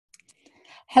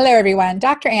Hello, everyone.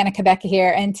 Dr. Anna Cabeca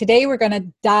here, and today we're going to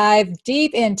dive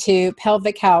deep into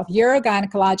pelvic health,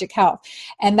 urogynecologic health,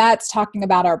 and that's talking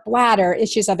about our bladder,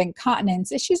 issues of incontinence,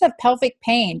 issues of pelvic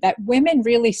pain that women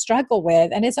really struggle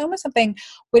with, and it's almost something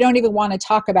we don't even want to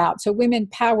talk about, so women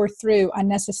power through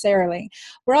unnecessarily.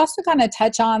 We're also going to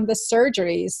touch on the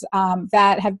surgeries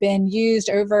that have been used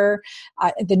over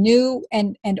the new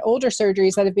and older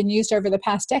surgeries that have been used over the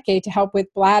past decade to help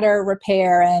with bladder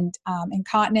repair and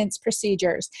incontinence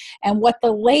procedures, and what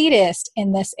the latest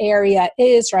in this area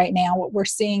is right now, what we're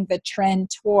seeing the trend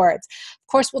towards.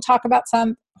 Of course, we'll talk about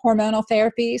some hormonal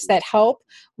therapies that help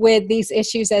with these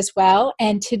issues as well.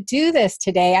 And to do this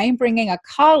today, I am bringing a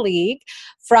colleague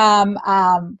from,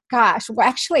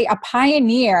 actually a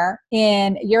pioneer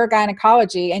in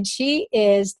urogynecology, and she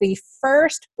is the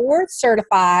first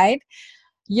board-certified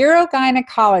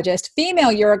urogynecologist, female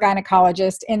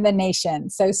urogynecologist in the nation.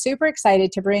 So super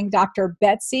excited to bring Dr.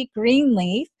 Betsy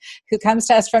Greenleaf, who comes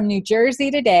to us from New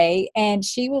Jersey today, and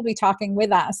she will be talking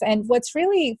with us. And what's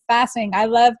really fascinating, I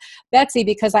love Betsy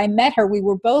because I met her. We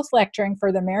were both lecturing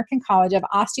for the American College of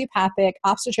Osteopathic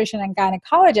Obstetrician and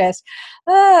Gynecologist.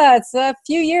 It's a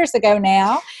few years ago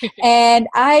now. And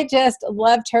I just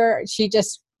loved her. She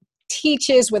just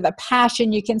teaches with a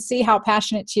passion. You can see how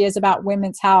passionate she is about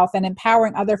women's health and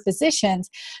empowering other physicians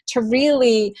to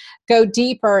really go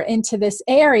deeper into this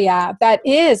area that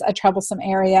is a troublesome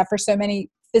area for so many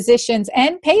physicians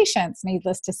and patients,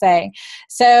 needless to say.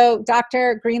 So,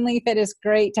 Dr. Greenleaf, it is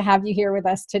great to have you here with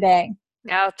us today.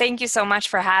 Oh, thank you so much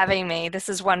for having me. This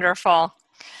is wonderful.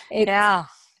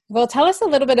 Well, tell us a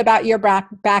little bit about your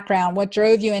background. What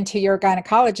drove you into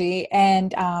urogynecology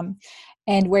and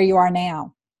where you are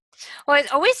now? Well, I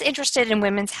was always interested in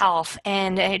women's health,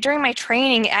 and during my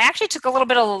training, I actually took a little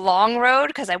bit of a long road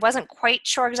because I wasn't quite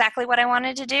sure exactly what I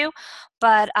wanted to do,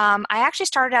 but I actually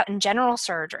started out in general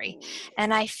surgery,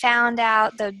 and I found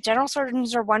out the general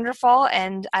surgeons are wonderful,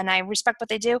 and I respect what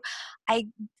they do. I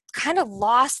kind of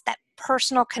lost that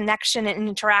personal connection and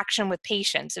interaction with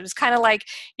patients. It was kind of like,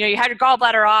 you had your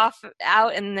gallbladder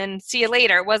out, and then see you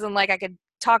later. It wasn't like I could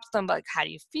talk to them about, like, how do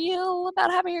you feel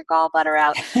about having your gallbladder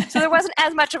out? So there wasn't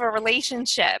as much of a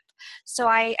relationship. So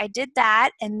I did that,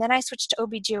 and then I switched to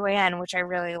OBGYN, which I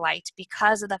really liked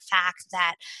because of the fact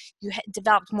that you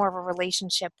developed more of a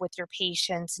relationship with your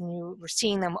patients, and you were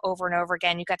seeing them over and over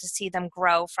again. You got to see them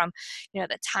grow from,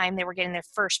 the time they were getting their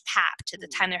first pap to the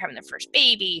time they're having their first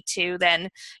baby to then,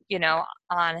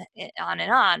 on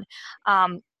and on.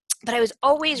 But I was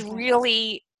always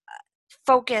really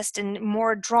focused and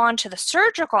more drawn to the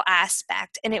surgical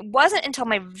aspect. And it wasn't until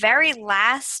my very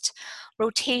last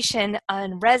rotation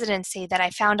in residency that I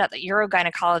found out that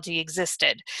urogynecology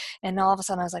existed. And all of a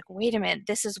sudden I was like, wait a minute,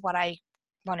 this is what I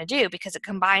want to do, because it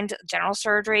combined general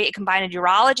surgery, it combined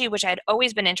urology, which I had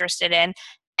always been interested in,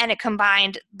 and it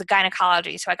combined the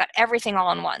gynecology. So I got everything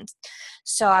all in one.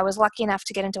 So I was lucky enough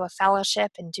to get into a fellowship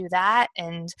and do that.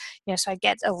 And, so I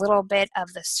get a little bit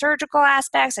of the surgical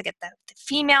aspects. I get the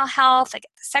female health, I get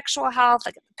the sexual health,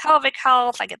 I get the pelvic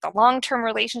health, I get the long-term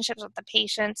relationships with the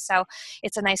patients. So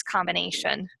it's a nice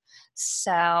combination.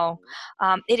 So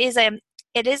it is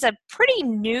a pretty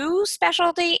new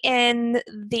specialty in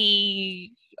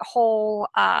the whole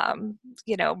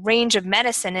range of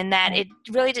medicine, in that it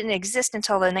really didn't exist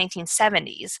until the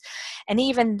 1970s. And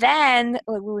even then,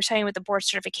 like we were saying with the board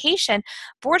certification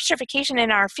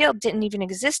in our field didn't even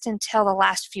exist until the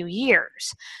last few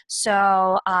years.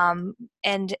 So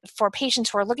and for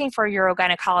patients who are looking for a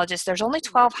urogynecologist, there's only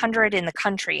 1,200 in the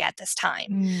country at this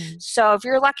time. So if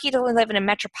you're lucky to live in a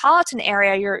metropolitan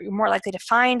area, you're more likely to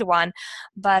find one.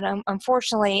 But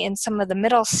unfortunately, in some of the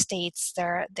middle states,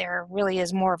 there really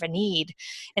is more of a need.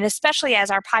 And especially as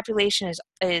our population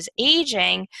is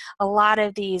aging, a lot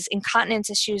of these incontinence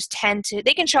issues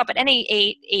they can show up at any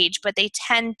age, but they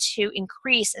tend to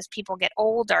increase as people get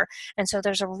older. And so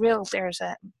there's a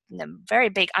very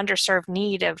big underserved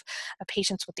need of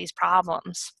patients with these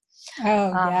problems.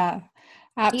 Yeah,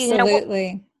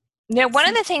 absolutely. One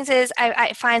of the things is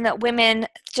I find that women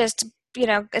just,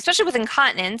 especially with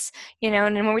incontinence,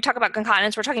 and when we talk about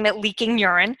incontinence, we're talking about leaking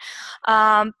urine.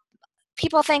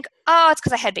 People think, oh, it's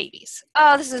because I had babies.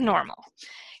 Oh, this is normal.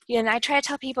 And I try to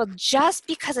tell people, just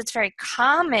because it's very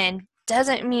common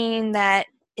doesn't mean that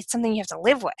it's something you have to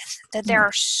live with, that there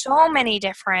are so many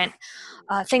different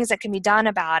things that can be done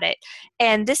about it.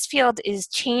 And this field is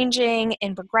changing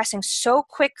and progressing so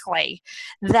quickly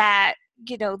that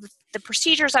the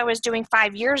procedures I was doing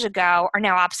 5 years ago are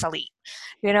now obsolete.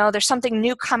 There's something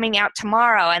new coming out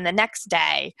tomorrow and the next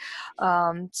day.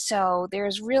 So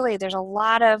there's a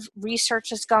lot of research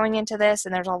that's going into this,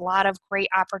 and there's a lot of great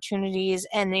opportunities.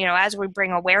 And, as we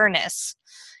bring awareness,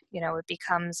 it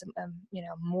becomes,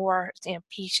 more,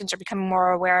 patients are becoming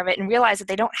more aware of it and realize that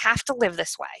they don't have to live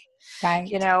this way.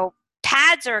 Right.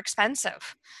 Pads are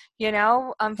expensive, And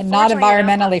not unfortunately,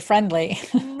 environmentally friendly.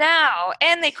 no,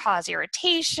 and they cause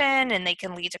irritation, and they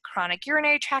can lead to chronic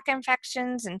urinary tract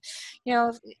infections. And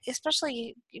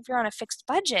especially if you're on a fixed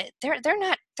budget, they're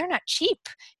not cheap,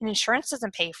 and insurance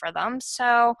doesn't pay for them.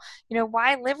 So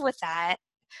why live with that?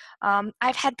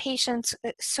 I've had patients,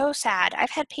 so sad, I've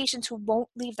had patients who won't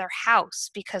leave their house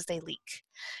because they leak.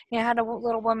 I had a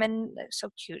little woman,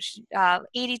 so cute, she's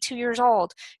 82 years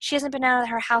old. She hasn't been out of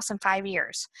her house in 5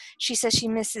 years. She says she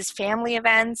misses family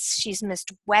events, she's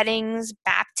missed weddings,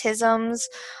 baptisms,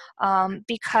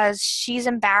 because she's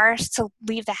embarrassed to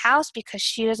leave the house because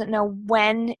she doesn't know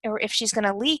when or if she's going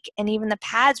to leak, and even the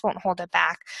pads won't hold it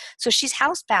back. So she's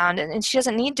housebound, and she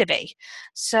doesn't need to be.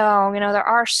 So, there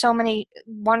are so many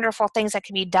wonderful things that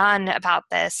can be done about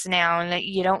this now, and that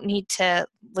you don't need to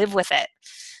live with it.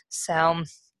 So,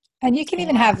 And you can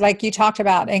even have, like you talked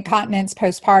about, incontinence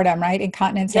postpartum, right?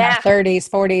 Incontinence in our 30s,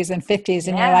 40s, and 50s.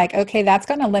 And you're like, okay, that's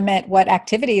going to limit what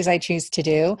activities I choose to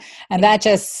do. And that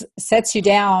just sets you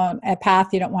down a path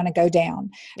you don't want to go down,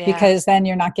 because then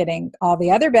you're not getting all the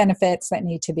other benefits that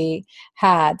need to be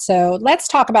had. So let's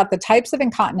talk about the types of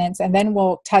incontinence, and then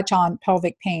we'll touch on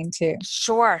pelvic pain too.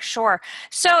 Sure.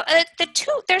 So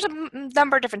there's a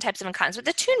number of different types of incontinence, but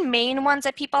the two main ones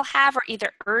that people have are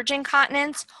either urge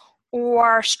incontinence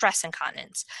or stress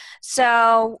incontinence.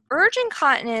 So urge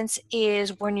incontinence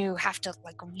is when you have to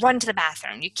run to the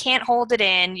bathroom. You can't hold it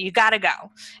in. You got to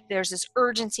go. There's this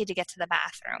urgency to get to the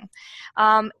bathroom.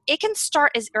 It can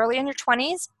start as early in your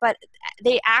 20s, but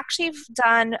they actually have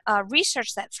done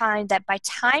research that find that by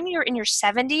time you're in your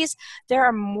 70s, there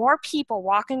are more people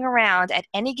walking around at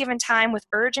any given time with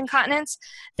urge incontinence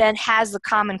than has the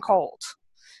common cold.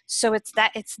 So it's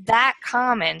that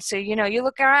common. So, you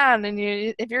look around, and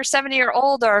if you're 70 or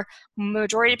older,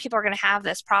 majority of people are going to have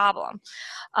this problem.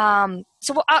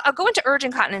 So I'll go into urge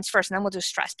incontinence first, and then we'll do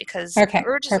stress, because the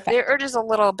urge is a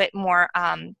little bit more,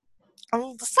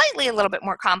 slightly a little bit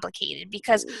more complicated,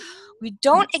 because we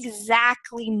don't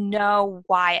exactly know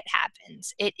why it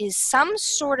happens. It is some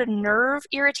sort of nerve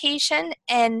irritation,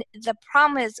 and the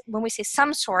problem is, when we say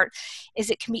some sort, is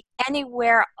it can be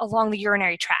anywhere along the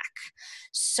urinary tract.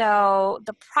 So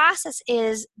the process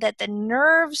is that the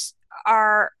nerves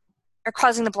are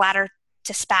causing the bladder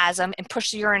to spasm and push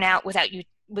the urine out without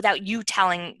you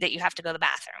telling that you have to go to the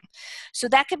bathroom. So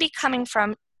that could be coming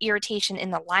from irritation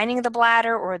in the lining of the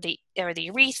bladder or the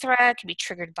urethra. It can be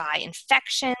triggered by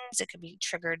infections. It could be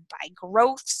triggered by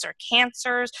growths or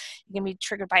cancers. It can be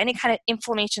triggered by any kind of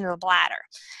inflammation of the bladder.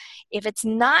 If it's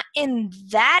not in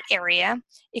that area,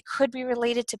 it could be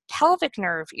related to pelvic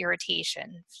nerve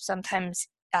irritation, sometimes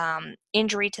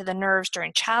injury to the nerves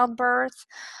during childbirth,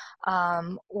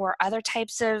 or other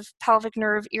types of pelvic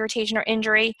nerve irritation or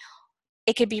injury.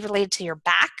 It could be related to your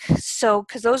back. So,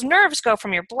 because those nerves go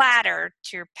from your bladder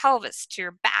to your pelvis, to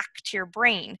your back, to your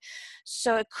brain.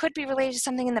 So it could be related to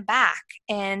something in the back.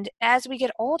 And as we get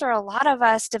older, a lot of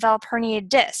us develop herniated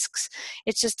discs.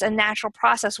 It's just a natural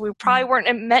process. We probably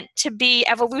weren't meant to be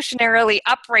evolutionarily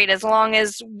upright as long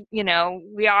as,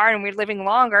 we are, and we're living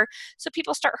longer. So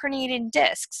people start herniating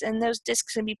discs, and those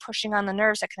discs can be pushing on the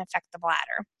nerves that can affect the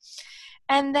bladder.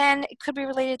 And then it could be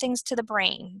related things to the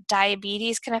brain.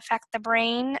 Diabetes can affect the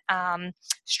brain,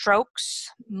 strokes,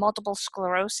 multiple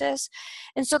sclerosis.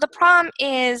 And so the problem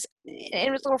is,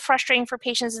 it was a little frustrating for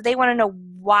patients, is they want to know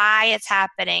why it's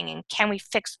happening and can we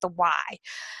fix the why.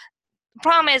 The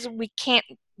problem is we can't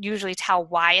usually tell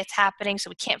why it's happening, so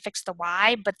we can't fix the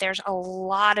why, but there's a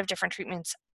lot of different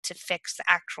treatments to fix the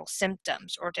actual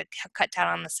symptoms or to cut down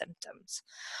on the symptoms.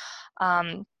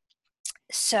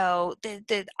 So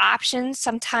the options,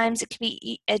 sometimes it can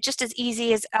be just as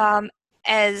easy as I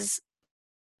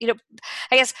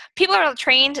guess people are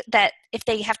trained that if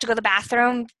they have to go to the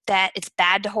bathroom, that it's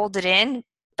bad to hold it in,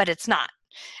 but it's not.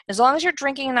 As long as you're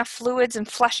drinking enough fluids and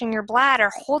flushing your bladder,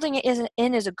 holding it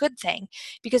in is a good thing.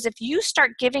 Because if you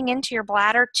start giving into your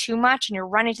bladder too much and you're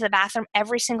running to the bathroom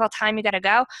every single time you got to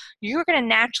go, you're going to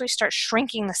naturally start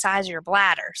shrinking the size of your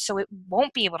bladder. So it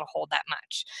won't be able to hold that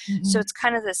much. Mm-hmm. So it's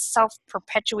kind of this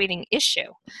self-perpetuating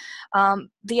issue.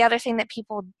 The other thing that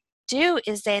people do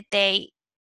is that they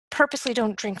purposely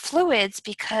don't drink fluids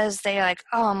because they're like,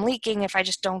 oh, I'm leaking. If I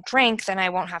just don't drink, then I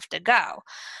won't have to go.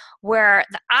 Where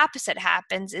the opposite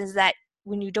happens is that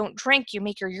when you don't drink, you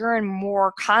make your urine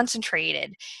more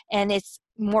concentrated, and it's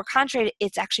more concentrated,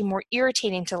 it's actually more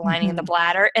irritating to the lining of the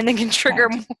bladder, and then can trigger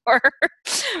more,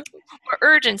 more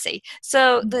urgency.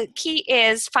 So the key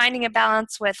is finding a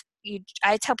balance with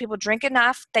I tell people drink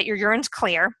enough that your urine's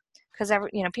clear, because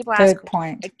people ask Good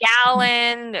point. a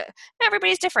gallon.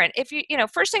 Everybody's different. If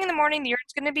first thing in the morning, the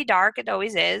urine's going to be dark. It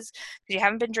always is, because you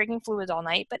haven't been drinking fluids all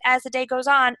night. But as the day goes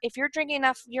on, if you're drinking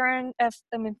enough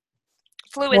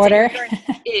fluids Water. that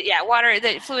your urine, water,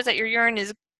 the fluids that your urine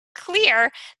is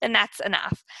clear, then that's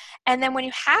enough. And then when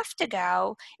you have to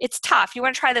go, it's tough. You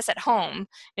want to try this at home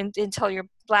until your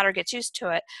bladder gets used to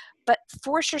it, but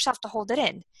force yourself to hold it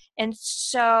in. And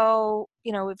so,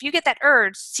 if you get that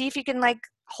urge, see if you can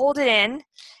hold it in.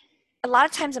 A lot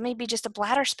of times it may be just a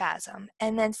bladder spasm,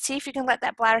 and then see if you can let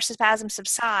that bladder spasm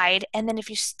subside. And then if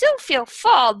you still feel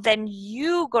full, then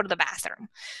you go to the bathroom,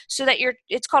 so that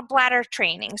it's called bladder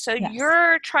training. So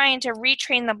you're trying to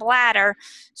retrain the bladder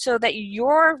so that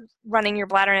you're running your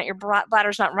bladder and that your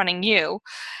bladder's not running you.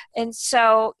 And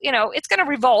so, it's going to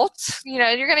revolt,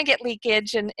 you're going to get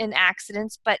leakage and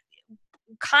accidents, but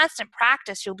constant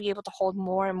practice, you'll be able to hold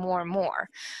more and more and more.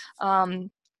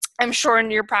 I'm sure in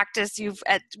your practice, you've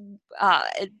at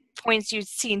points you've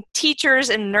seen teachers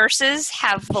and nurses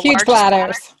have the huge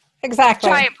bladders. Exactly.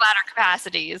 Giant bladder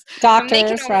capacities.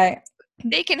 Doctors, right.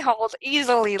 They can hold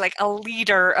easily a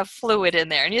liter of fluid in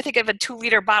there. And you think of a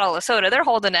 2-liter bottle of soda, they're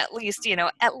holding at least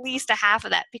a half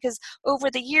of that, because over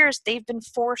the years they've been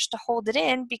forced to hold it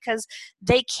in because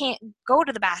they can't go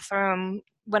to the bathroom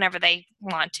whenever they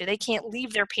want to. They can't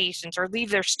leave their patients or leave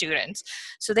their students.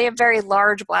 So they have very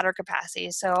large bladder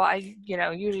capacities. So I,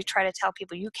 usually try to tell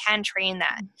people you can train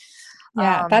that.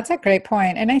 Yeah, that's a great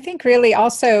point. And I think really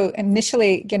also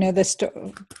initially,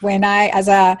 when I, as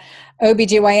a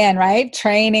OBGYN, right,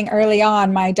 training early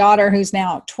on, my daughter, who's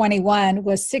now 21,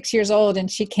 was 6 years old,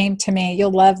 and she came to me.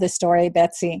 You'll love this story,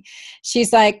 Betsy.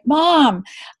 She's like, Mom,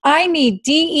 I need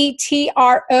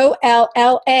DETROLLA.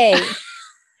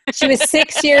 She was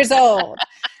 6 years old.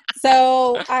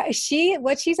 So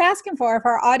what she's asking for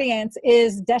our audience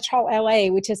is Detrol LA,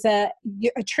 which is a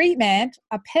treatment,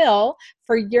 a pill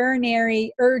for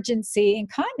urinary urgency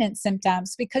incontinence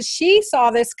symptoms, because she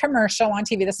saw this commercial on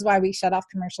TV. This is why we shut off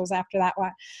commercials after that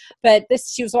one. But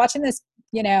she was watching this,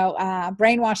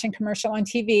 brainwashing commercial on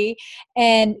TV,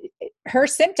 and her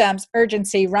symptoms,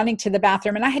 urgency, running to the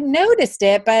bathroom. And I had noticed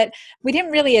it, but we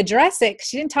didn't really address it because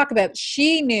she didn't talk about it.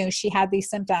 She knew she had these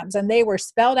symptoms, and they were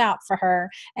spelled out for her,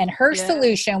 and her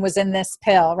solution was in this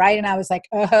pill, right? And I was like,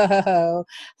 oh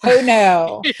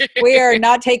no, we are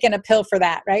not taking a pill for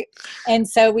that, right? And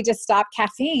so we just stopped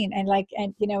caffeine, and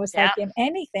it's like in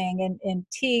anything, in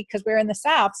tea, because we're in the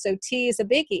South, so tea is a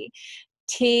biggie.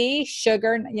 Tea,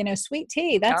 sugar, sweet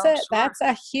tea. That's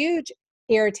a huge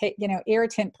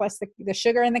irritant, plus the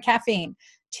sugar and the caffeine.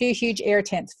 2 huge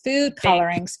irritants. Food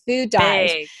colorings, food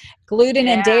dyes, gluten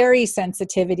and dairy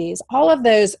sensitivities. All of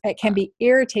those can be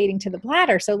irritating to the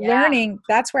bladder. So learning,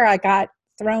 that's where I got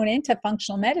thrown into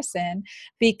functional medicine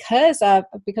because of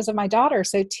my daughter.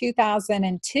 So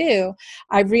 2002,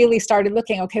 I really started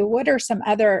looking, okay, what are some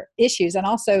other issues? And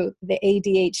also the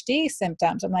ADHD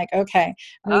symptoms. I'm like, okay,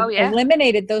 we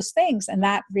eliminated those things, and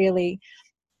that really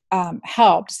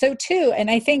helped. So too, and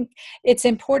I think it's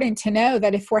important to know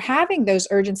that if we're having those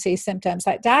urgency symptoms,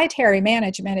 that dietary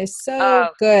management is so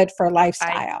good for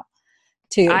lifestyle.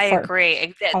 I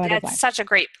agree. That's such a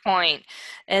great point.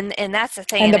 And that's the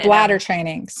thing. And the bladder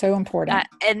training, so important.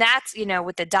 And that's,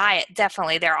 with the diet,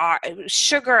 definitely there are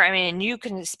sugar. I mean, you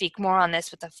can speak more on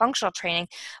this with the functional training,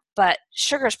 but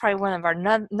sugar is probably one of our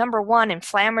number one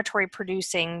inflammatory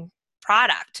producing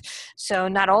product. So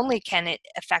not only can it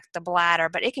affect the bladder,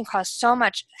 but it can cause so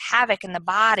much havoc in the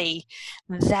body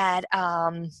that,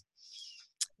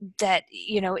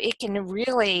 it can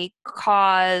really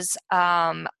cause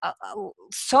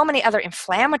so many other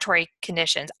inflammatory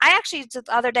conditions. I actually, the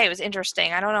other day, it was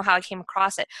interesting. I don't know how I came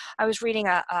across it. I was reading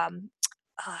a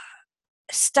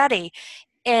study,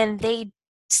 and they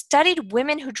studied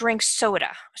women who drink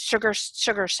soda, sugar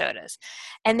sodas,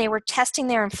 and they were testing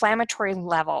their inflammatory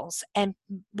levels. And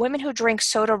women who drink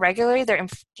soda regularly, their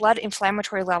blood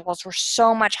inflammatory levels were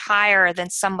so much higher than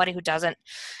somebody who doesn't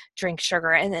drink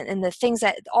sugar, and the things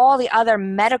that all the other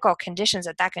medical conditions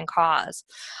that can cause.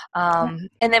 And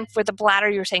then for the bladder,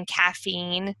 you were saying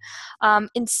caffeine.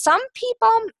 In some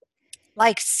people,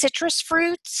 like citrus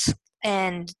fruits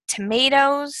and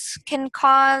tomatoes can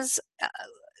cause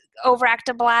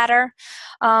overactive bladder.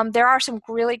 There are some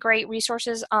really great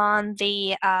resources on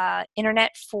the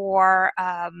internet for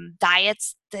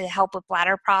diets to help with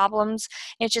bladder problems.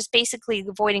 It's just basically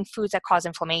avoiding foods that cause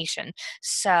inflammation.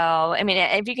 So, I mean,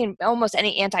 if you can, almost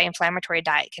any anti-inflammatory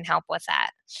diet can help with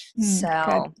that. Good.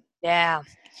 So, yeah.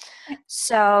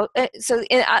 So,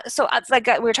 like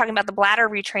we were talking about the bladder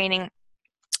retraining.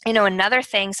 Another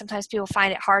thing, sometimes people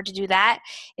find it hard to do that,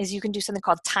 is you can do something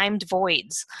called timed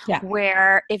voids,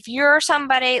 where if you're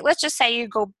somebody, let's just say you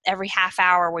go every half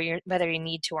hour whether you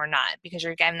need to or not, because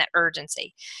you're getting that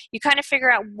urgency. You kind of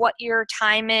figure out what your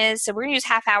time is. So we're going to use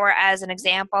half hour as an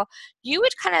example. You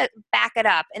would kind of back it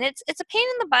up, and it's a pain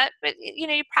in the butt, but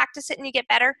you practice it and you get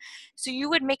better. So you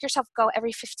would make yourself go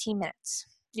every 15 minutes.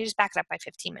 You just back it up by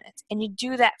 15 minutes, and you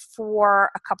do that for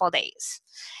a couple of days,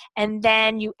 and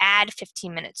then you add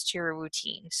 15 minutes to your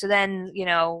routine. So then,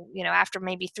 after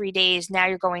maybe 3 days, now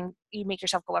you make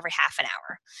yourself go every half an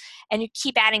hour, and you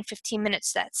keep adding 15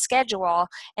 minutes to that schedule,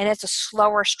 and it's a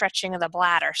slower stretching of the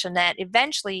bladder. So that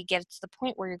eventually you get to the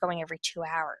point where you're going every 2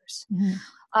 hours.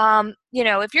 Mm-hmm.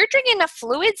 If you're drinking enough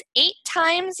fluids 8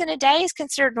 times in a day is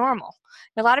considered normal.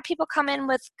 A lot of people come in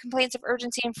with complaints of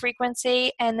urgency and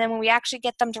frequency, and then when we actually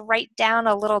get them to write down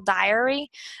a little diary,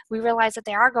 we realize that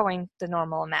they are going the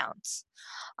normal amounts.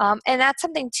 And that's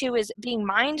something too, is being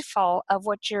mindful of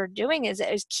what you're doing, is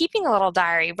keeping a little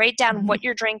diary. Write down what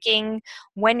you're drinking,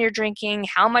 when you're drinking,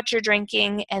 how much you're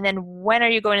drinking, and then when are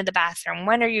you going to the bathroom,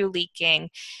 when are you leaking.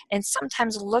 And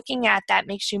sometimes looking at that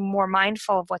makes you more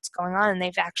mindful of what's going on, and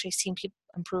they've actually seen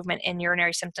improvement in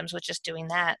urinary symptoms with just doing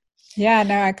that. Yeah,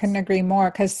 no, I couldn't agree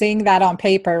more, because seeing that on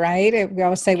paper, right? We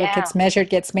always say what gets measured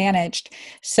gets managed.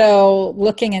 So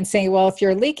looking and saying, well, if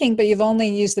you're leaking, but you've only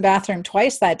used the bathroom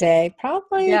twice that day,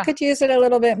 probably you could use it a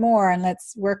little bit more, and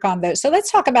let's work on those. So let's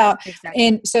talk about,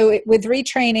 with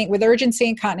retraining, with urgency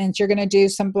incontinence, you're going to do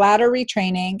some bladder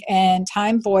retraining and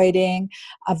time voiding,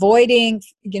 avoiding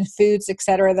foods, et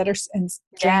cetera, that are and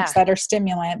drinks that are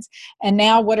stimulants. And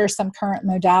now what are some current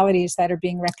modalities that are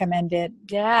being recommended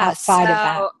outside of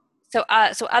that? So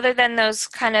other than those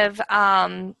kind of,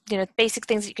 basic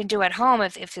things that you can do at home,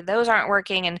 if those aren't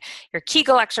working, and your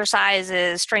Kegel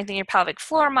exercises, strengthening your pelvic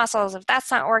floor muscles, if that's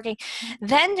not working,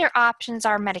 then your options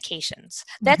are medications.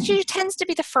 That usually tends to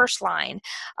be the first line.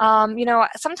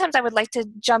 Sometimes I would like to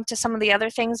jump to some of the other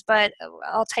things, but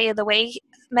I'll tell you, the way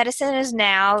medicine is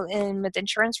now, and with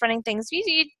insurance running things,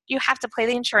 you have to play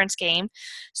the insurance game.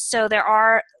 So there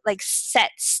are like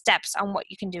set steps on what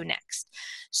you can do next.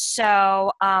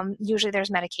 So usually there's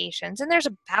medications, and there's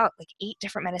about 8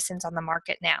 different medicines on the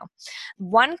market now.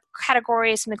 One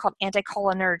category is something called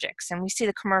anticholinergics, and we see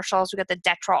the commercials. We got the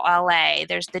Detrol LA,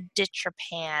 there's the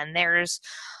Ditropan, there's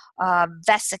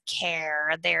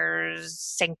Vesicare,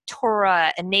 there's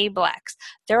Sanctura, Enablex.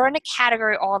 They're in a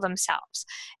category all themselves,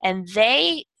 and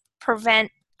they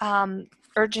prevent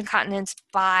urgent incontinence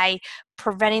by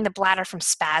preventing the bladder from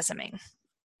spasming.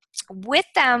 With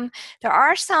them, there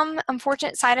are some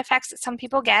unfortunate side effects that some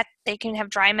people get. They can have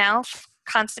dry mouth,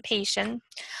 constipation.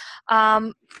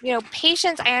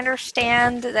 Patients, I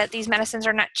understand that these medicines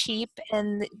are not cheap,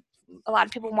 and a lot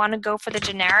of people want to go for the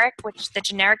generic, which the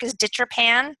generic is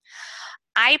Ditropan.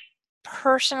 I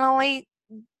personally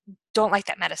don't like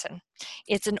that medicine.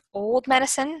 It's an old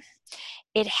medicine.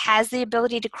 It has the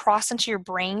ability to cross into your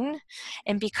brain,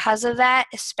 and because of that,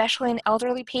 especially in an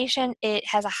elderly patient, it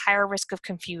has a higher risk of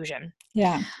confusion.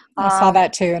 Yeah, I saw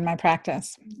that too in my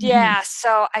practice. Yeah,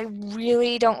 so I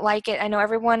really don't like it. I know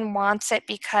everyone wants it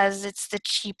because it's the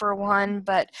cheaper one,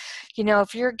 but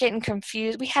if you're getting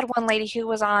confused, we had one lady who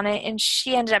was on it, and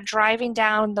she ended up driving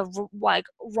down the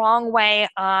wrong way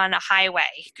on a highway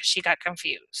because she got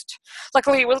confused.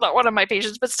 Luckily, it was not one of my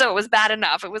patients, but still, it was bad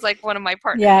enough. It was like one of my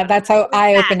partners. Yeah, that's an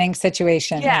eye-opening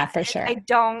situation. Yeah, for sure.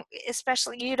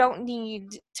 You don't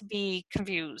need to be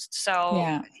confused. So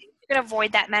you're going to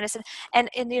avoid that medicine. And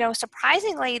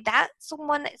surprisingly, that's the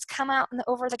one that's come out in the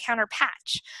over-the-counter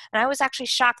patch. And I was actually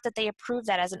shocked that they approved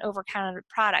that as an over-the-counter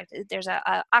product. There's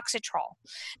a Oxytrol.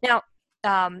 Now,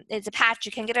 it's a patch.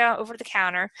 You can get it over the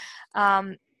counter.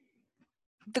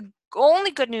 The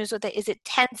only good news with it is it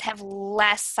tends to have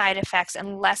less side effects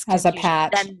and less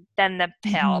confusion than the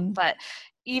pill. But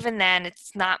even then,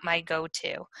 it's not my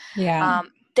go-to. Yeah.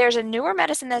 There's a newer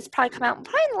medicine that's probably come out in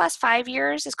the last 5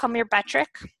 years. It's called Mirbetriq.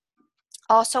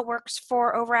 also works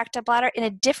for overactive bladder in a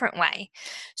different way.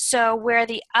 So where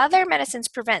the other medicines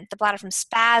prevent the bladder from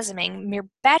spasming,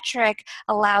 Myrbetriq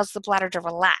allows the bladder to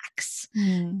relax.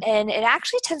 Mm. And it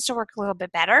actually tends to work a little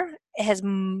bit better. It has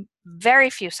very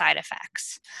few side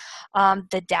effects.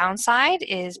 The downside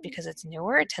is because it's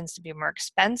newer, it tends to be more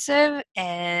expensive,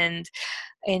 and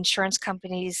insurance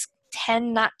companies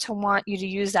tend not to want you to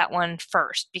use that one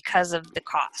first because of the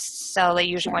costs. So they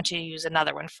usually want you to use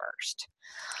another one first.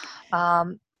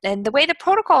 And the way the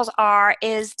protocols are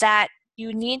is that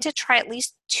you need to try at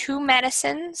least 2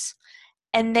 medicines,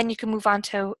 and then you can move on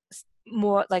to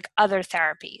more like other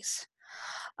therapies.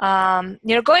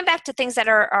 Going back to things that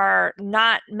are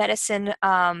not medicine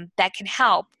that can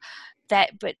help,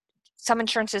 but some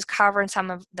insurances cover and some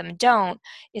of them don't,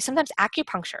 is sometimes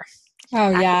acupuncture.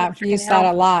 Oh, yeah. I've Acupuncture can used that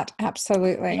help. a lot.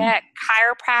 Absolutely. Yeah,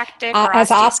 chiropractic or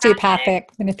As osteopathic. osteopathic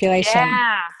manipulation,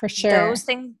 Yeah, for those sure.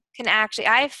 things can actually,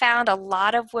 I found a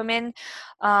lot of women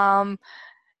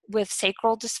with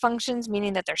sacral dysfunctions,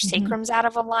 meaning that their Hmm. sacrum's out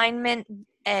of alignment,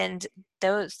 and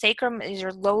those sacrum is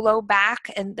your low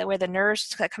back, and where the nerves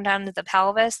that come down to the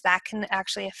pelvis, that can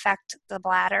actually affect the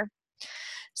bladder.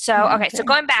 So, Yeah, I okay, so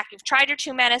agree. going back, you've tried your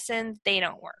 2 medicines, they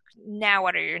don't work. Now,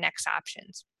 what are your next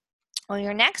options? Well,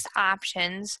 your next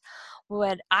options,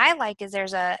 what I like is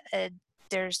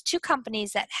there's 2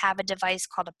 companies that have a device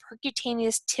called a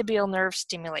percutaneous tibial nerve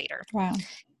stimulator. Wow.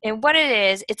 And what it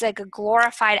is, it's like a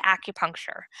glorified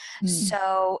acupuncture. Mm.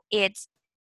 So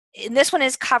and this one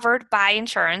is covered by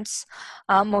insurance,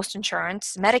 most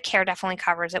insurance. Medicare definitely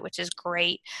covers it, which is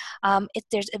great.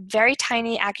 There's a very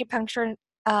tiny acupuncture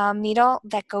needle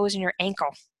that goes in your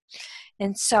ankle.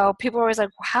 And so people are always like,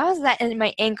 well, how is that in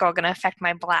my ankle going to affect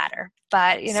my bladder?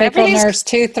 But, Sacral everything's, nerves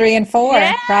 2, 3, and yeah, 4,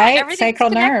 right? everything's Sacral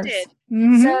connected. nerves. So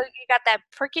Hmm. you got that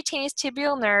percutaneous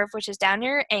tibial nerve, which is down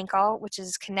near your ankle, which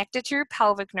is connected to your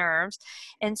pelvic nerves.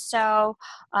 And so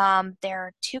there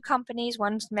are 2 companies.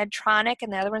 One's Medtronic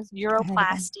and the other one's I heard of them.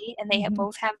 Uroplasty. And they Hmm.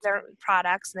 both have their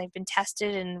products, and they've been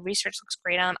tested, and research looks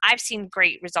great on them. I've seen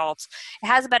great results. It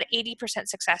has about an 80%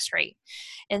 success rate.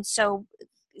 And so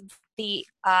the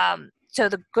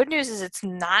good news is it's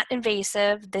not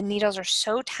invasive. The needles are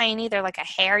so tiny, they're like a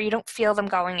hair. You don't feel them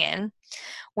going in.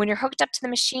 When you're hooked up to the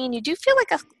machine, you do feel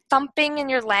like a thumping in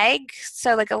your leg,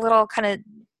 so like a little kind of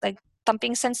like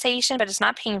thumping sensation, but it's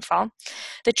not painful.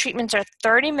 The treatments are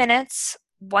 30 minutes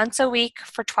once a week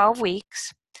for 12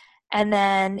 weeks. And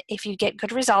then if you get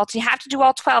good results, you have to do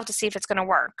all 12 to see if it's going to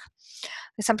work.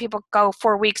 Some people go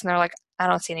 4 weeks and they're like, I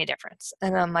don't see any difference.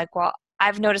 And I'm like, well,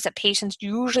 I've noticed that patients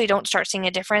usually don't start seeing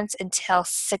a difference until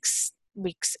 6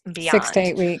 weeks and 6 to 8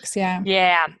 beyond. weeks. Yeah.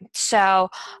 Yeah. So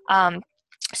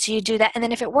you do that, and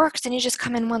then if it works, then you just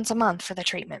come in once a month for the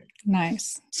treatment.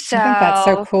 Nice. I think that's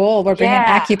so So cool. We're bringing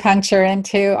yeah, acupuncture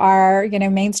into our,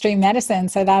 mainstream medicine.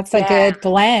 So that's a yeah. good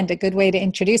blend, a good way to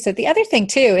introduce it. The other thing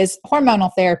too is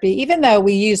hormonal therapy. Even though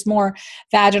we use more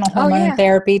vaginal Oh hormone yeah.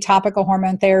 therapy, topical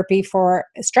hormone therapy for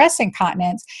stress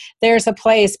incontinence, there's a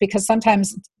place because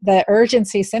sometimes the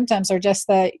urgency symptoms are just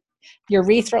the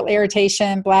urethral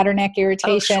irritation, bladder neck Oh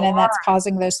irritation, and sure. that's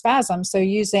causing those spasms. So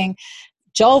using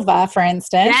Julva, for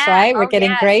instance, Yeah. right? We're Oh getting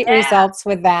yes. great Yeah. results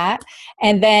with that.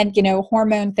 And then,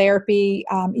 hormone therapy,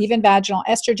 even vaginal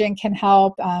estrogen can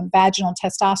help. Vaginal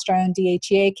testosterone,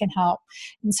 DHEA can help.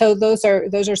 And so those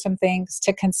are some things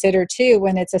to consider too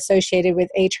when it's associated with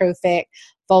atrophic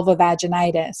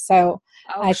vulvovaginitis. So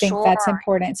Oh I think that's sure.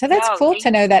 important. So that's No, cool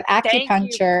to know that thank you.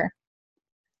 acupuncture.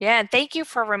 Yeah, and thank you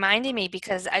for reminding me,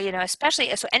 because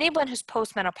especially so anyone who's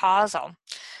postmenopausal,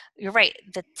 you're right.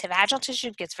 The vaginal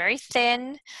tissue gets very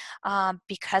thin.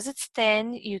 Because it's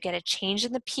thin, you get a change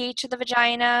in the pH of the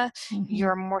vagina. Mhm.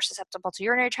 You're more susceptible to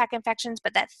urinary tract infections.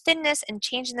 But that thinness and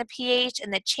change in the pH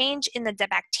and the change in the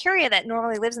bacteria that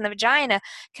normally lives in the vagina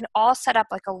can all set up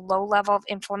like a low level of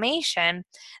inflammation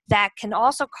that can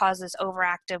also cause this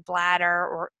overactive bladder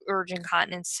or urge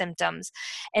incontinence symptoms.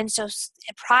 And so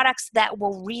products that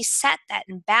will reset that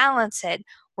and balance it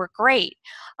were great.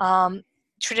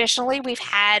 Traditionally we've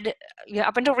had,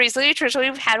 up until recently,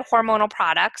 we've had hormonal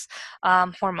products,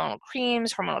 hormonal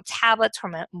creams, hormonal tablets,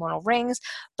 hormonal rings.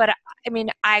 But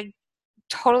I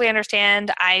totally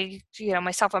understand.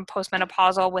 Myself, I'm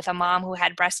postmenopausal with a mom who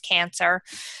had breast cancer.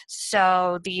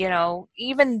 So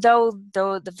even though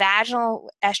the vaginal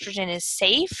estrogen is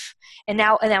safe, and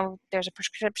now there's a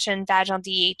prescription vaginal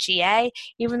DHEA,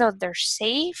 even though they're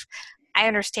safe, I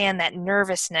understand that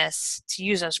nervousness to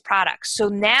use those products. So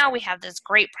now we have this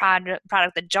great product,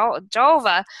 the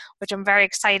Jova, which I'm very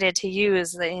excited to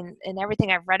use, and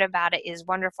everything I've read about it is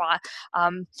wonderful.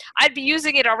 I'd be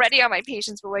using it already on my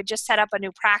patients, but we just set up a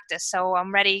new practice, so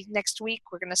I'm ready next week.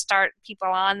 We're going to start people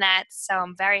on that, so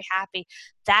I'm very happy.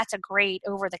 That's a great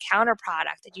over-the-counter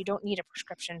product that you don't need a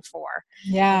prescription for.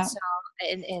 Yeah. And so,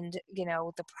 and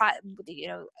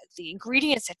the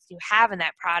ingredients that you have in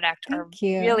that product are Thank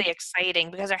you. really exciting,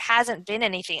 because there hasn't been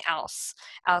anything else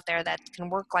out there that can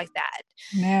work like that.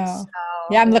 No. So,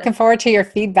 Yeah, I'm looking forward to your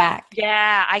feedback.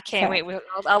 yeah, I can't So, wait.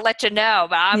 I'll let you know,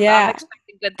 but I'm yeah.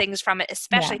 expecting good things from it,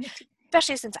 Yeah.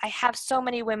 especially since I have so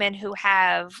many women who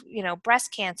have,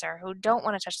 breast cancer, who don't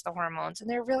want to touch the hormones, and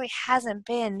there really hasn't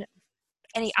been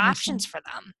any options for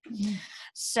them. Mm-hmm.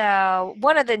 So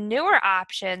one of the newer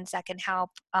options that can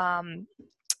help,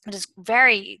 it is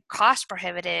very cost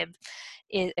prohibitive,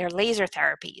 are laser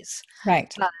therapies.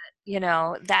 Right. But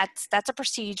that's a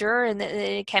procedure, and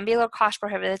it can be a little cost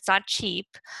prohibitive. It's not cheap.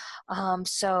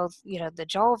 So the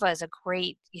Jova is a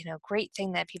great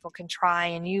thing that people can try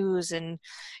and use, and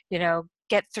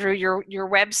get through your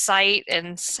website.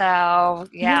 And so I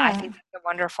Yeah. think it's a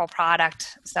wonderful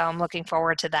product. So I'm looking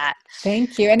forward to that.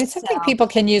 Thank you. And it's So something people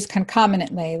can use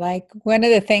concomitantly. Like one of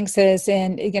the things is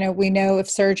we know if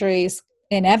surgery is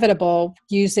inevitable,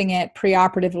 using it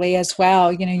preoperatively as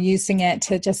well, using it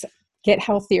to just get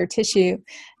healthier tissue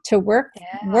to work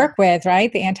yeah. with,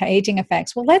 right? The anti-aging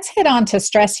effects. Well, let's hit on to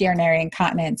stress urinary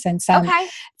incontinence and some Okay.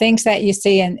 things that you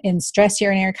see in stress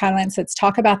urinary incontinence. Let's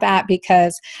talk about that,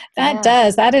 because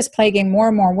Yeah. that is plaguing more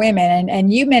and more women.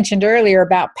 And you mentioned earlier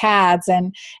about pads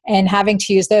and having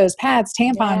to use those pads,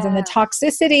 tampons, and the Yeah.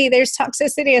 toxicity. There's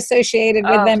toxicity associated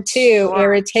with Oh, them too. sure. Sure.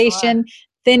 Irritation,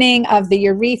 thinning of the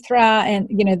urethra, and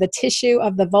the tissue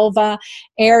of the vulva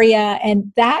area,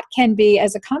 and that can be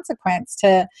as a consequence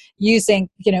to using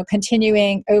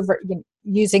continuing over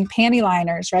using panty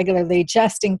liners regularly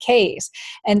just in case.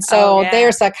 And Oh, so yeah.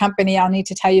 there's a company I'll need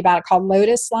to tell you about called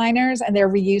Lotus Liners, and they're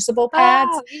reusable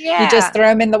pads. Oh, You just yeah. throw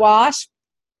them in the wash.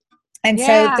 And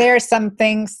so Yeah. there are some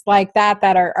things like that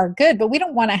are good, but we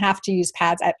don't want to have to use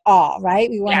pads at all,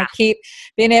 right? We want Yeah. to keep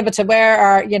being able to wear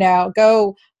our,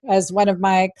 go, as one of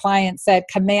my clients said,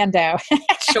 commando,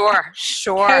 Sure. go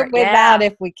Sure. Yeah. without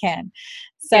if we can.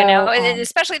 So, And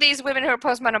especially these women who are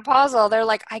postmenopausal, they're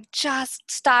like, I just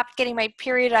stopped getting my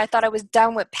period. I thought I was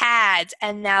done with pads,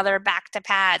 and now they're back to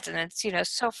pads, and it's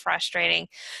so frustrating.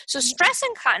 So stress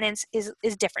incontinence is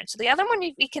different. So the other one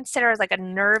we consider as like a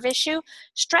nerve issue.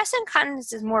 Stress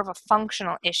incontinence is more of a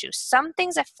functional issue.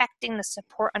 Something's affecting the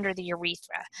support under the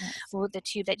urethra, the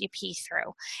tube that you pee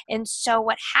through. And so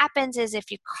what happens is, if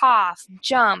you cough,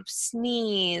 jump,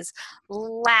 sneeze,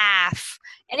 laugh,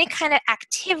 any kind of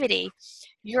activity,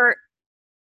 your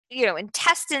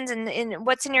intestines and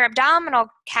what's in your abdominal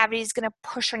cavity is going to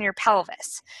push on your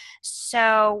pelvis.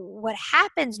 So what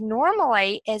happens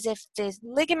normally is, if the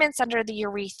ligaments under the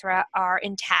urethra are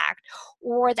intact,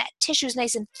 or that tissue is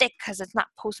nice and thick because it's not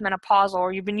postmenopausal,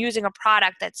 or you've been using a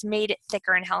product that's made it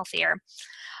thicker and healthier,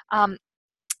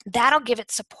 that'll give it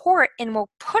support and will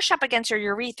push up against your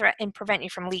urethra and prevent you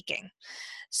from leaking.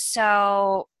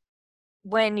 So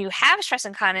when you have stress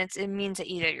incontinence, it means that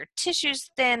either your tissue's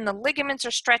thin, the ligaments are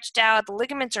stretched out, the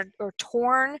ligaments are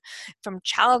torn from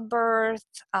childbirth.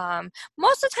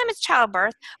 Most of the time it's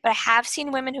childbirth, but I have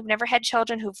seen women who've never had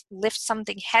children who've lifted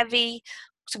something heavy,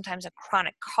 sometimes a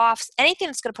chronic coughs. Anything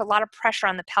that's going to put a lot of pressure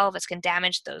on the pelvis can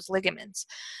damage those ligaments.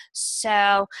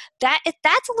 So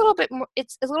that's a little bit more,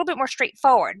 it's a little bit more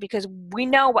straightforward, because we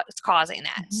know what's causing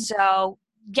that. mm-hmm. So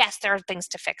yes, there are things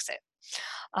to fix it.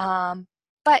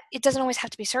 But it doesn't always have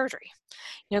to be surgery.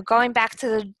 Going back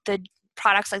to the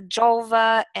products like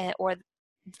Jolva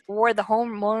or the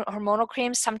hormonal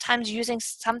creams, sometimes using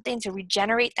something to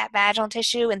regenerate that vaginal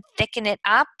tissue and thicken it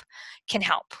up can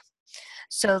help.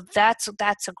 So that's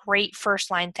a great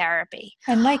first line therapy.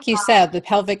 And like you said, the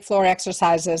pelvic floor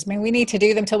exercises, I mean, we need to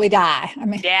do them till we die. I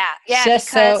mean, it's Yeah, just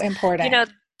so because important.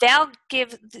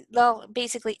 They'll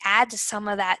basically add to some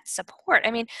of that support. I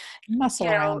mean, Muscle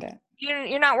around it.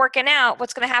 you're not working out,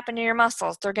 what's going to happen to your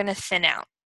muscles? They're going to thin out.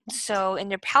 So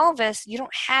in your pelvis, your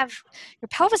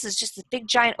pelvis is just a big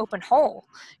giant open hole.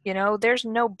 There's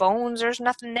no bones, there's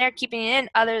nothing there keeping it in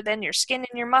other than your skin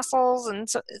and your muscles and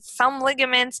some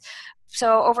ligaments.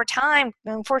 So over time,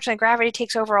 unfortunately, gravity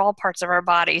takes over all parts of our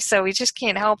body. So we just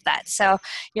can't help that. So,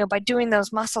 by doing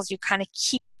those muscles, you kind of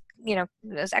keep,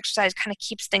 those exercise kind of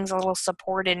keeps things a little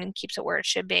supported and keeps it where it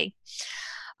should be.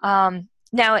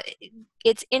 Now,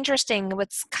 it's interesting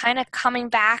what's kind of coming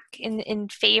back in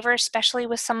favor, especially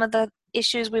with some of the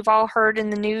issues we've all heard in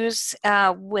the news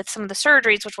with some of the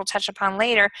surgeries, which we'll touch upon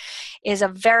later, is a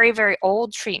very, very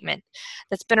old treatment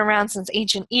that's been around since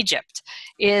ancient Egypt,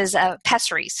 is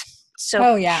pessaries. So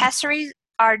Oh, yeah. pessaries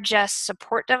are just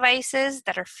support devices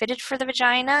that are fitted for the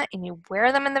vagina, and you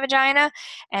wear them in the vagina,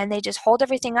 and they just hold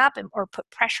everything up or put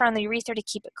pressure on the urethra to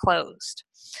keep it closed.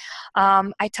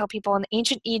 I tell people in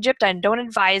ancient Egypt, I don't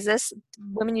advise this,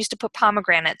 women used to put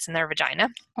pomegranates in their vagina.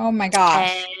 Oh my And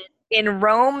gosh. in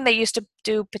Rome, they used to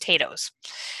do potatoes.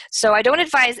 So I don't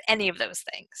advise any of those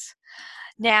things.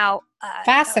 Now,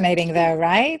 Fascinating though,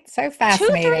 right? So two, three,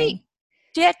 fascinating.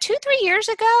 yeah, 2, 3 years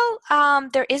ago,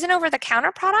 there is an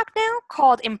over-the-counter product now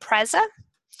called Impreza.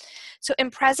 So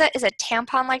Impreza is a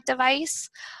tampon-like device.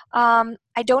 I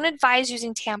don't advise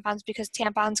using tampons because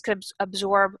tampons could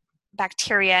absorb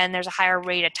bacteria and there's a higher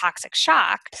rate of toxic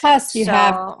shock. Plus, you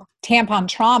have So, tampon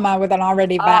trauma with an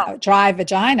already oh, dry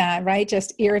vagina, right?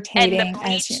 Just and irritating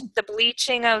as you. the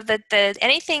bleaching of the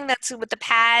anything that's with the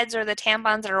pads or the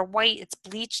tampons that are white, it's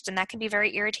bleached, and that can be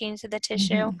very irritating to the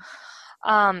tissue. Mhm.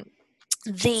 Um,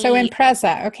 So the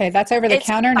Impreza, okay, that's over the it's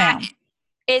counter by, now.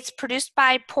 it's produced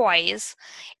by Poise.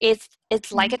 It's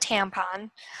like a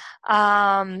tampon.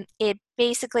 It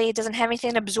basically doesn't have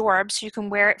anything to absorb, so you can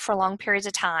wear it for long periods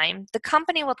of time. The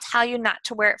company will tell you not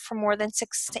to wear it for more than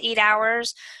 6 to 8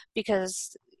 hours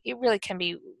because it really can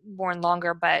be worn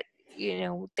longer, but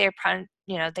they're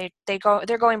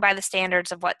going by the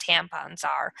standards of what tampons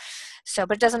are. So,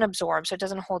 but it doesn't absorb, so it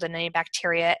doesn't hold in any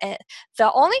bacteria. And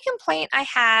the only complaint I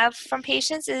have from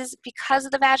patients is because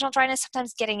of the vaginal dryness,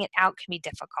 sometimes getting it out can be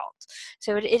difficult.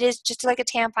 So it is just like a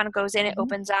tampon. It goes in, it Mhm.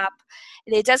 opens up.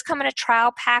 It does come in a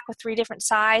trial pack with 3 different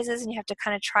sizes, and you have to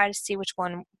kind of try to see which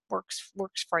one works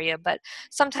for you. But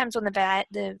sometimes when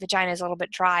the vagina is a little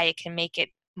bit dry, it can make it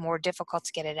more difficult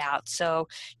to get it out. So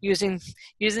using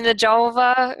the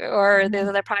Jova or the Mhm.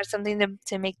 other product, something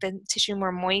to make the tissue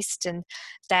more moist, and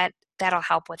that'll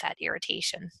help with that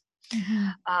irritation.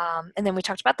 Mhm. And then we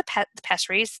talked about the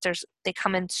pessaries. They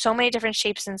come in so many different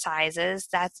shapes and sizes.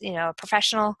 That's a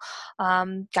professional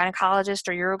gynecologist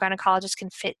or urogynecologist can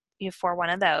fit you for one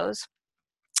of those.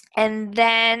 And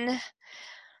then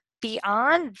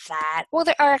beyond that, well,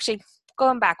 there are actually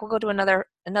going back. We'll go to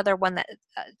another one that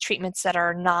treatments that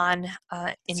are non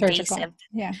Surgical. invasive.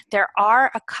 Yeah. There are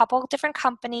a couple different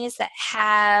companies that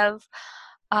have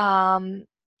um,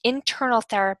 internal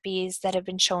therapies that have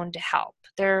been shown to help.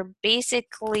 They're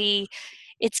basically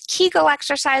it's Kegel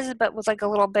exercises, but with like a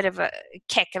little bit of a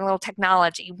kick and a little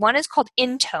technology. One is called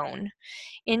Intone,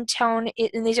 and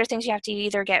these are things you have to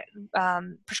either get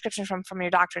prescription from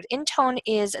your doctor. Intone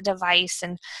is a device,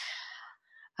 and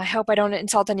I hope I don't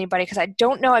insult anybody because I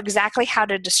don't know exactly how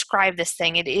to describe this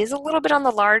thing. It is a little bit on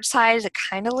the large side. It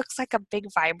kind of looks like a big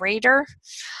vibrator.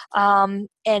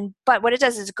 But what it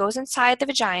does is it goes inside the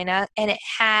vagina, and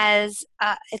it's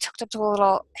hooked up to a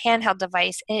little handheld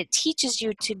device, and it teaches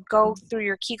you to go through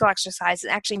your Kegel exercise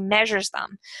and actually measures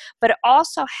them. But it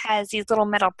also has these little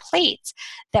metal plates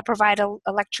that provide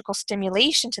electrical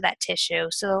stimulation to that tissue.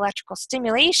 So the electrical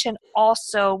stimulation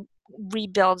also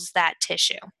rebuilds that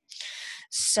tissue.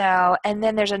 So, and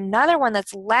then there's another one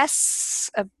that's less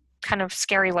kind of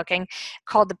scary looking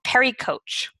called the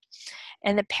Pericoach.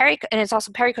 And it's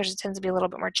also Pericoach. It tends to be a little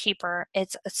bit more cheaper.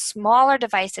 It's a smaller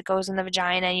device that goes in the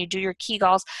vagina, and you do your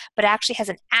Kegels, but it actually has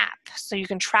an app, so you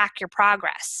can track your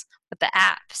progress with the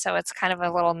app. So it's kind of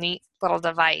a little neat little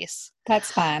device.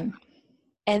 That's fun.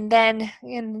 And then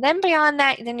beyond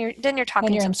that, then you're Then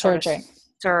talking you're in some sort of surgery.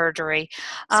 surgery.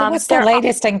 So what's the There are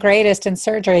latest and greatest in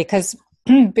surgery? Because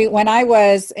when I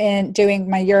was in doing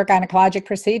my urogynecologic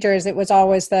procedures, it was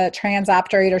always the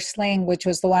transobturator sling, which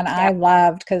was the one I Yep.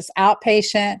 loved because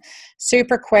outpatient,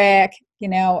 super quick,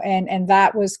 and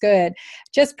that was good.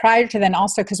 Just prior to then,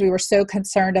 also because we were so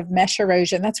concerned of mesh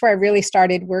erosion, that's where I really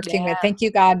started working with. Yeah. Thank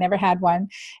you, God, never had one,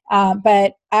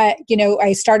 but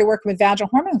I started working with vaginal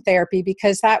hormone therapy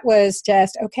because that was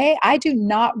just okay. I do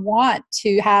not want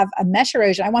to have a mesh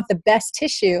erosion. I want the best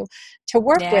tissue to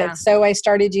work with. Yeah. So I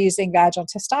started using vaginal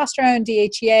testosterone,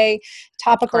 DHEA,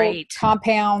 topical Great.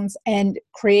 compounds, and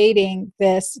creating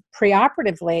this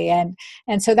preoperatively.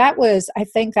 And so I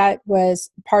think that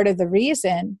was part of the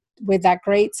reason with that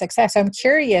great success. I'm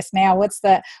curious now,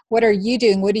 what are you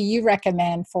doing? What do you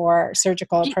recommend for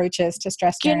surgical You, approaches to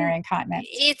stress can urinary incontinence?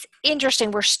 it's interesting.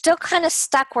 We're still kind of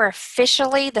stuck where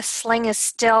officially the sling is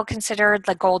still considered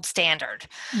the gold standard.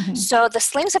 Mhm. So the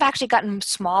slings have actually gotten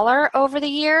smaller over the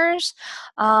years.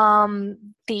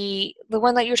 The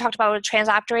one that you talked about with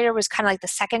transobturator was kind of like the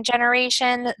second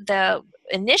generation.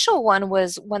 initial one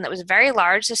was one that was very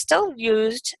large. It's still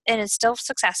used and it's still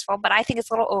successful, but I think it's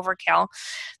a little overkill.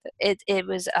 It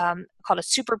was called a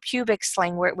suprapubic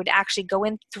sling, where it would actually go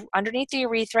in underneath the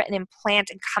urethra and implant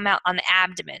and come out on the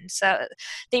abdomen. So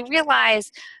they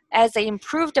realized as they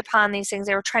improved upon these things,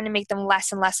 they were trying to make them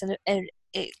less and less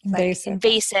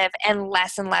invasive and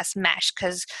less mesh,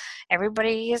 because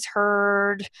everybody has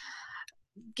heard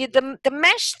the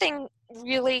mesh thing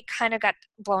really kind of got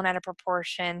blown out of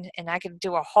proportion, and I could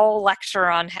do a whole lecture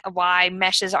on why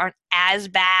meshes aren't as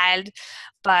bad,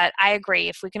 but I agree,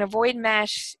 if we can avoid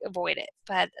mesh, avoid it.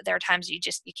 But there are times you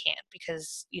can't,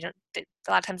 because a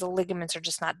lot of times the ligaments are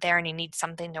just not there and you need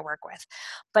something to work with.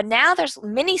 But now there's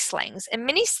mini slings, and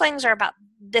mini slings are about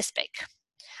this big.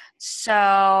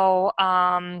 So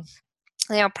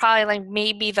probably like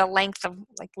maybe the length of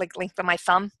length of my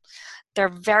thumb. They're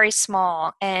very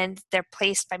small, and they're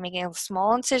placed by making a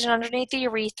small incision underneath the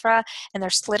urethra, and they're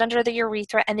slid under the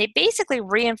urethra, and they basically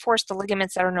reinforce the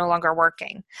ligaments that are no longer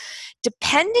working.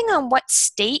 Depending on what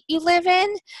state you live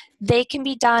in, they can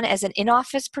be done as an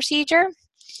in-office procedure.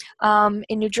 In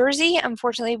New Jersey,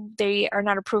 unfortunately, they are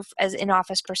not approved as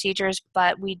in-office procedures,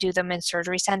 but we do them in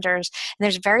surgery centers, and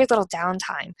there's very little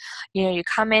downtime. You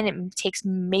come in,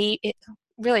 it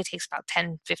really takes about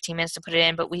 10-15 minutes to put it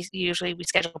in, but we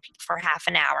schedule people for half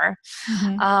an hour.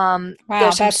 Mm-hmm. Wow,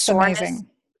 there's some that's soreness. amazing.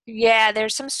 Yeah,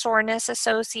 there's some soreness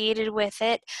associated with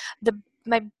it.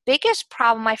 My biggest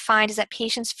problem I find is that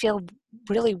patients feel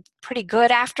really pretty good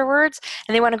afterwards,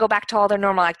 and they want to go back to all their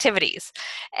normal activities.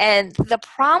 And the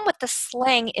problem with the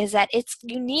sling is that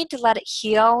you need to let it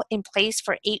heal in place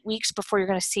for 8 weeks before you're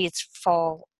going to see its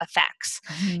full effects.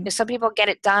 Mm-hmm. Some people get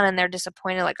it done and they're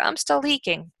disappointed, like, I'm still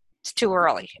leaking. It's too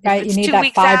early. Right, you need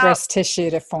that fibrous tissue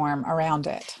to form around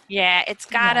it. Yeah, it's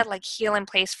got to heal in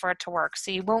place for it to work. So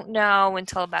you won't know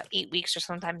until about 8 weeks or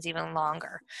sometimes even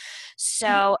longer.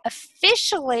 So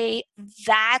officially,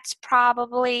 that's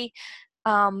probably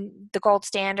the gold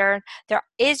standard. There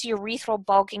is urethral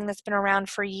bulking that's been around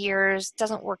for years.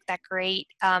 Doesn't work that great.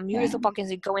 Urethral bulking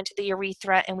is we go into the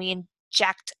urethra and we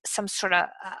inject some sort of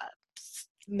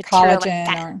material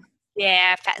collagen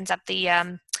fattens up the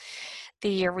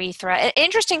urethra. An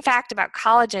interesting fact about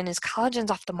collagen is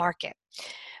collagen's off the market.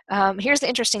 Here's the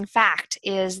interesting fact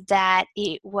is that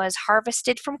it was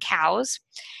harvested from cows,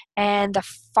 and the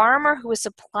farmer who was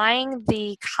supplying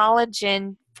the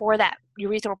collagen for that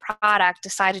urethral product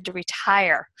decided to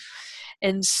retire.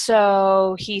 And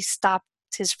so he stopped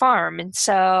his farm, and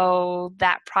so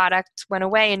that product went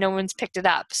away and no one's picked it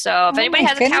up. So if anybody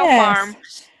has a cow farm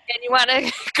and you want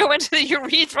to go into the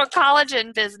urethral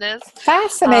collagen business.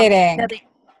 Fascinating.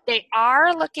 They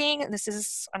are looking, and this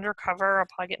is undercover, I'll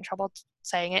probably get in trouble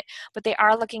saying it, but they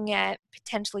are looking at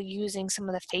potentially using some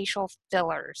of the facial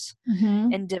fillers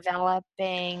and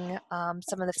developing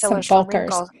some of the fillers for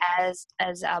wrinkles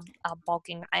as a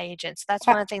bulking agent. So that's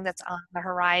one of the things that's on the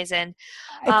horizon.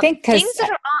 I think things that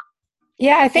are on.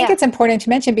 Yeah, I think it's important to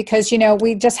mention because,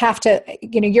 we just have to,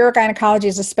 urogynecology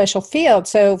is a special field.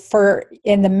 So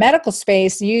in the medical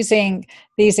space, using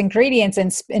these ingredients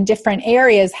in different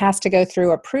areas has to go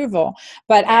through approval.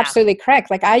 But absolutely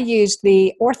correct. Like I used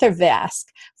the Orthovask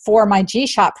for my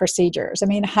G-shot procedures. I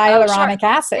mean, hyaluronic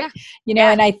acid,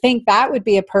 and I think that would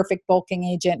be a perfect bulking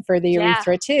agent for the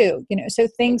urethra too. So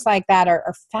things like that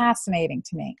are fascinating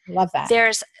to me. Love that.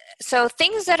 So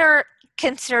things that are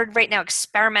considered right now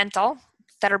experimental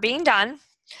that are being done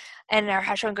and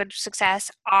are showing good success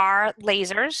are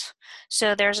lasers.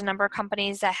 So there's a number of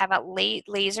companies that have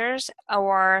lasers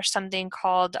or something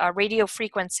called radio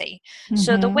frequency.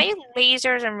 So the way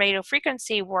lasers and radio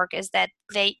frequency work is that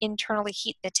they internally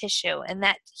heat the tissue, and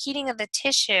that heating of the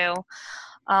tissue,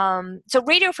 so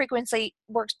radio frequency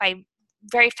works by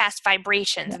very fast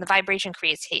vibrations, and the vibration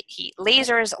creates heat.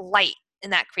 Laser is light,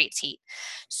 and that creates heat.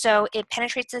 So it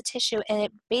penetrates the tissue and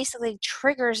it basically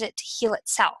triggers it to heal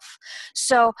itself.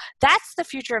 So that's the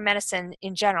future of medicine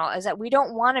in general, is that we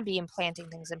don't want to be implanting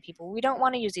things in people. We don't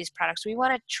want to use these products. We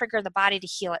want to trigger the body to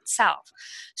heal itself.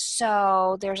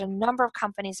 So there's a number of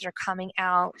companies that are coming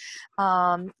out.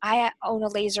 I own a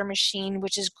laser machine,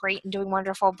 which is great and doing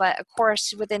wonderful, but of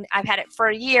course I've had it for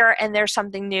a year and there's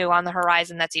something new on the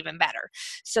horizon that's even better.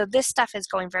 So this stuff is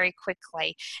going very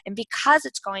quickly. And because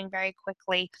it's going very quickly,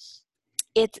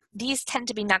 these tend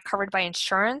to be not covered by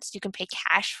insurance. You can pay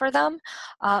cash for them.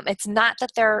 It's not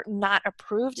that they're not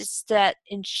approved. It's that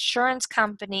insurance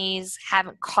companies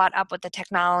haven't caught up with the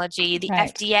technology. The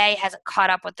FDA hasn't caught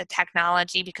up with the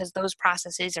technology because those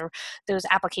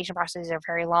application processes are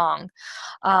very long.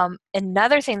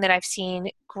 Another thing that I've seen,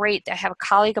 I have a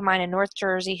colleague of mine in North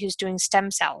Jersey who's doing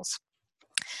stem cells.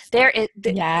 There's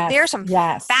Yes. some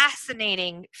Yes.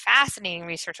 fascinating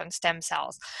research on stem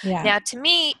cells. Yeah. Now, to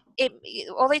me,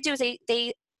 all they do is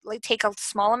they like take a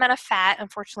small amount of fat.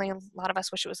 Unfortunately, a lot of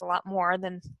us wish it was a lot more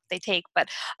than they take, but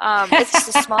it's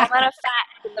just a small amount of fat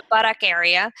in the buttock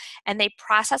area, and they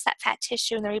process that fat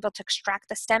tissue, and they're able to extract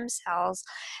the stem cells.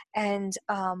 And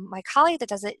my colleague that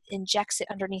does it injects it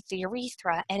underneath the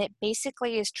urethra, and it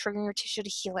basically is triggering your tissue to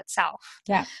heal itself.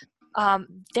 Yeah.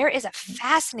 There is a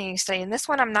fascinating study, and this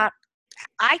one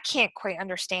I can't quite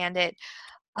understand it,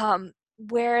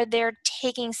 where they're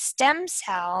taking stem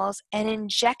cells and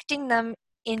injecting them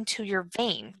into your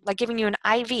vein, like giving you an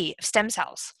IV of stem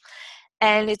cells.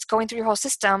 And it's going through your whole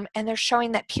system, and they're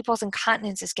showing that people's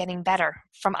incontinence is getting better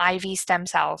from IV stem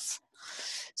cells.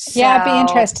 Yeah, I'd be So,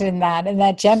 interested in that and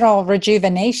that general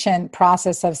rejuvenation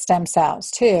process of stem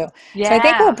cells too. So I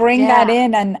think we'll yeah, bring that yeah.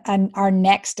 in on our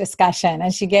next discussion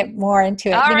as you get more into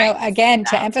it. All You right, know, again, to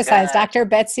sounds emphasize, good. Dr.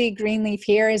 Betsy Greenleaf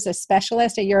here is a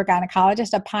specialist, a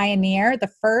urogynecologist, a pioneer, the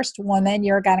first woman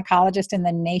urogynecologist in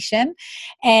the nation,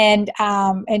 and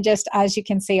just as you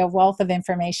can see, a wealth of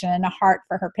information and a heart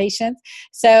for her patients.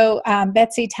 So,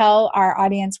 Betsy, tell our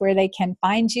audience where they can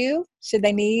find you should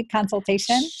they need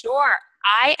consultation. Sure.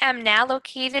 I am now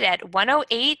located at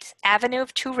 108 Avenue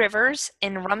of Two Rivers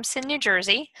in Rumson, New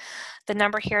Jersey. The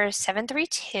number here is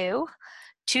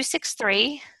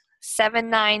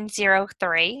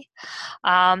 732-263-7903.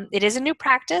 It is a new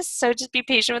practice, so just be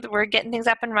patient with it. We're getting things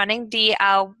up and running. The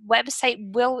website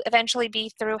will eventually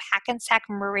be through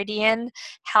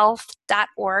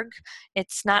hackensackmeridianhealth.org.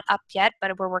 It's not up yet,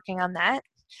 but we're working on that.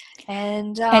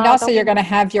 And And also, there'll be you're going more to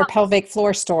to have your come. pelvic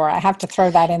floor store. I have to throw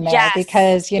that in there Yes.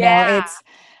 because, Yeah. it's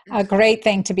a great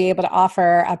thing to be able to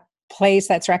offer a place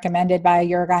that's recommended by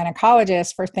your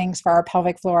gynecologist for things for our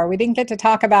pelvic floor. We didn't get to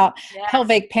talk about Yeah.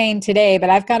 pelvic pain today, but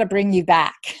I've got to bring you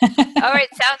back. All right.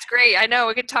 Sounds great. I know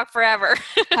we could talk forever.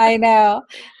 I know.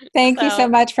 Thank you so So,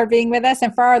 much for being with us.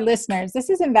 And for our listeners, this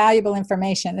is invaluable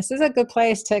information. This is a good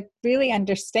place to really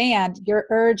understand your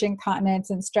urge incontinence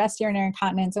and stress urinary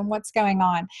incontinence and what's going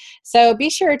on. So be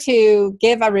sure to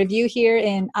give a review here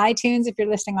in iTunes if you're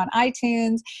listening on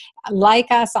iTunes, like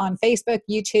us on Facebook,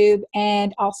 YouTube,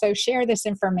 and also share this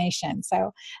information.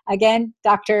 So again,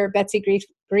 Dr. Betsy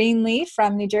Greenleaf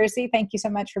from New Jersey, thank you so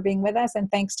much for being with us. And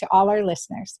thanks to all our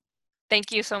listeners.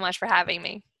 thank you so much for having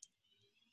me.